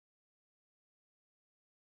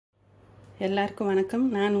எல்லாருக்கும் வணக்கம்.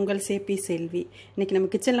 நான் உங்கள் சேபி செல்வி. இன்றைக்கி நம்ம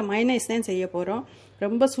கிச்சனில் மைனஸ் தான் செய்ய போகிறோம்.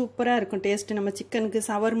 ரொம்ப சூப்பராக இருக்கும் டேஸ்ட்டு. நம்ம சிக்கனுக்கு,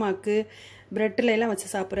 சவர்மாக்கு, ப்ரெட்டில் எல்லாம் வச்சு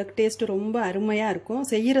சாப்பிட்றதுக்கு டேஸ்ட்டு ரொம்ப அருமையாக இருக்கும்.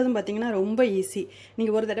 செய்கிறதும் பார்த்திங்கன்னா ரொம்ப ஈஸி.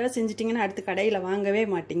 நீங்கள் ஒரு தடவை செஞ்சிட்டிங்கன்னா அடுத்து கடையில் வாங்கவே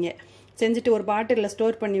மாட்டீங்க. செஞ்சுட்டு ஒரு பாட்டிலில்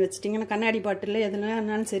ஸ்டோர் பண்ணி வச்சிட்டிங்கன்னா, கண்ணாடி பாட்டிலில்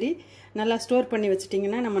எதுனாலும் சரி, நல்லா ஸ்டோர் பண்ணி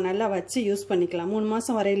வச்சிட்டிங்கன்னா நம்ம நல்லா வச்சு யூஸ் பண்ணிக்கலாம். 3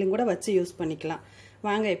 மாதம் வரையிலும் கூட வச்சு யூஸ் பண்ணிக்கலாம்.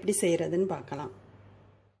 வாங்க எப்படி செய்கிறதுன்னு பார்க்கலாம்.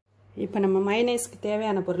 இப்போ நம்ம மைனேஸ்க்கு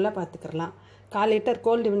தேவையான பொருளை பார்த்துக்கலாம். 1/4 லிட்டர்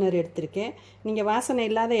கோல்டு வினர் எடுத்திருக்கேன். நீங்கள் வாசனை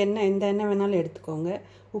இல்லாத எண்ணெய் எந்த எண்ணெய் வேணாலும் எடுத்துக்கோங்க.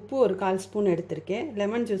 உப்பு ஒரு 1/4 ஸ்பூன் எடுத்திருக்கேன்.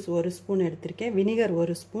 லெமன் ஜூஸ் 1 ஸ்பூன் எடுத்திருக்கேன். வினிகர்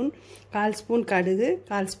 1 ஸ்பூன், 1/4 ஸ்பூன் கடுகு,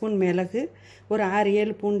 1/4 ஸ்பூன் மிளகு, ஒரு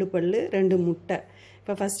 6-7 பூண்டு பல், 2 முட்டை.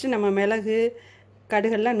 இப்போ ஃபஸ்ட்டு நம்ம மிளகு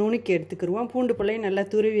கடுகெல்லாம் நுணுக்கி எடுத்துக்கிடுவோம். பூண்டு பல்லையும் நல்லா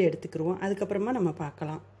துருவி எடுத்துக்கிடுவோம். அதுக்கப்புறமா நம்ம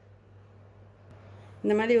பார்க்கலாம்.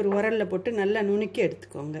 இந்த மாதிரி ஒரு உரலில் போட்டு நல்லா நுணுக்கி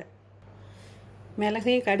எடுத்துக்கோங்க.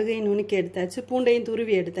 மிளகையும் கடுகையும் நுணுக்கி எடுத்தாச்சு, பூண்டையும்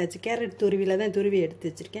துருவி எடுத்தாச்சு. கேரட் துருவியில் தான் துருவி எடுத்து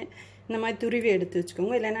வச்சுருக்கேன். இந்த மாதிரி துருவி எடுத்து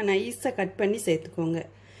வச்சுக்கோங்க, இல்லைன்னா நைஸாக கட் பண்ணி சேர்த்துக்கோங்க.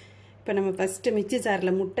 இப்போ நம்ம ஃபஸ்ட்டு மிக்சி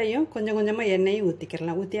ஜாரில் முட்டையும் கொஞ்சம் கொஞ்சமாக எண்ணெயும்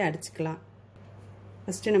ஊற்றிக்கலாம். ஊற்றி அடிச்சுக்கலாம்.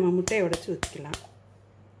 ஃபஸ்ட்டு நம்ம முட்டையை உடச்சி ஊற்றிக்கலாம்.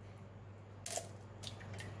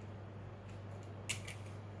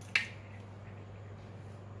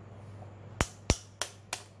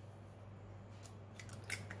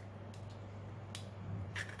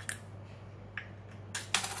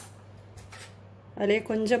 அதிலே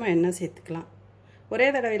கொஞ்சமாக எண்ணெய் சேர்த்துக்கலாம். ஒரே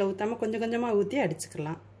தடவையில் ஊற்றாமல் கொஞ்சம் கொஞ்சமாக ஊற்றி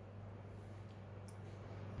அடிச்சுக்கலாம்.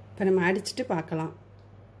 இப்போ நம்ம அடிச்சுட்டு பார்க்கலாம்.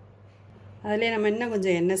 அதிலே நம்ம இன்னும்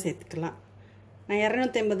கொஞ்சம் எண்ணெய் சேர்த்துக்கலாம். நான்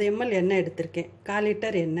 250 ml எண்ணெய் எடுத்திருக்கேன். 1/4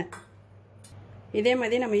 லிட்டர் எண்ணெய். இதே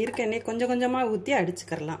மாதிரி நம்ம இருக்க எண்ணெய் கொஞ்சம் கொஞ்சமாக ஊற்றி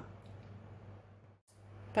அடிச்சுக்கலாம்.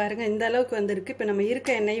 பாருங்கள், இந்த அளவுக்கு வந்திருக்கு. இப்போ நம்ம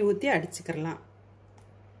இருக்க எண்ணெயை ஊற்றி அடிச்சுக்கலாம்.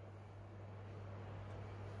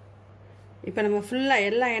 இப்போ நம்ம ஃபுல்லாக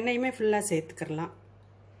எல்லா எண்ணெயுமே ஃபுல்லாக சேர்த்துக்கலாம்.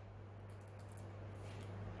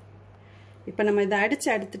 இப்போ நம்ம இதை அடித்து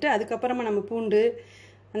எடுத்துட்டு அதுக்கப்புறமா நம்ம பூண்டு,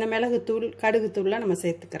 அந்த மிளகுத்தூள், கடுகுத்தூள்லாம் நம்ம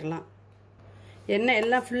சேர்த்துக்கலாம். எண்ணெய்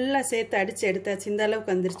எல்லாம் ஃபுல்லாக சேர்த்து அடித்து எடுத்தாச்சு. இந்த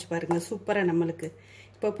அளவுக்கு வந்துருச்சு பாருங்கள், சூப்பராக நம்மளுக்கு.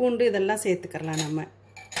 இப்போ பூண்டு இதெல்லாம் சேர்த்துக்கலாம். நம்ம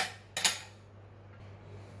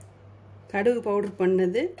கடுகு பவுட்ரு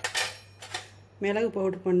பண்ணது, மிளகு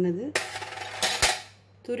பவுட்ரு பண்ணது,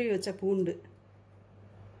 துருவி வச்ச பூண்டு,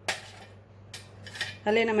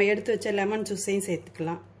 அதில் நம்ம எடுத்து வச்ச லெமன் ஜூஸையும்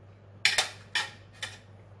சேர்த்துக்கலாம்.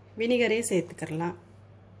 வினிகரையும் சேர்த்துக்கலாம்.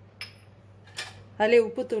 அதில்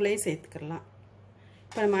உப்புத்தூளையும் சேர்த்துக்கலாம்.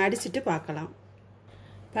 இப்போ நம்ம அடிச்சுட்டு பார்க்கலாம்.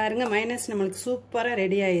 பாருங்கள், மைனஸ் நம்மளுக்கு சூப்பராக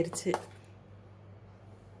ரெடி ஆயிடுச்சு.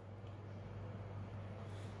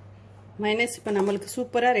 மைனஸ் இப்போ நம்மளுக்கு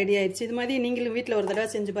சூப்பராக ரெடி ஆயிடுச்சு. இது மாதிரி நீங்களும் வீட்டில் ஒரு தடவை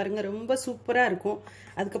செஞ்சு பாருங்கள். ரொம்ப சூப்பராக இருக்கும்.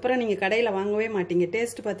 அதுக்கப்புறம் நீங்கள் கடையில் வாங்கவே மாட்டீங்க.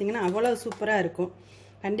 டேஸ்ட்டு பார்த்தீங்கன்னா அவ்வளோ சூப்பராக இருக்கும்.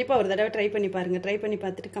 கண்டிப்பாக ஒரு தடவை ட்ரை பண்ணி பாருங்கள். ட்ரை பண்ணி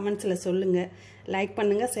பார்த்துட்டு கமெண்ட்ஸில் சொல்லுங்கள். லைக்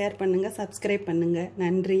பண்ணுங்கள், ஷேர் பண்ணுங்கள், சப்ஸ்கிரைப் பண்ணுங்கள்.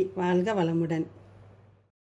 நன்றி. வாழ்க வளமுடன்.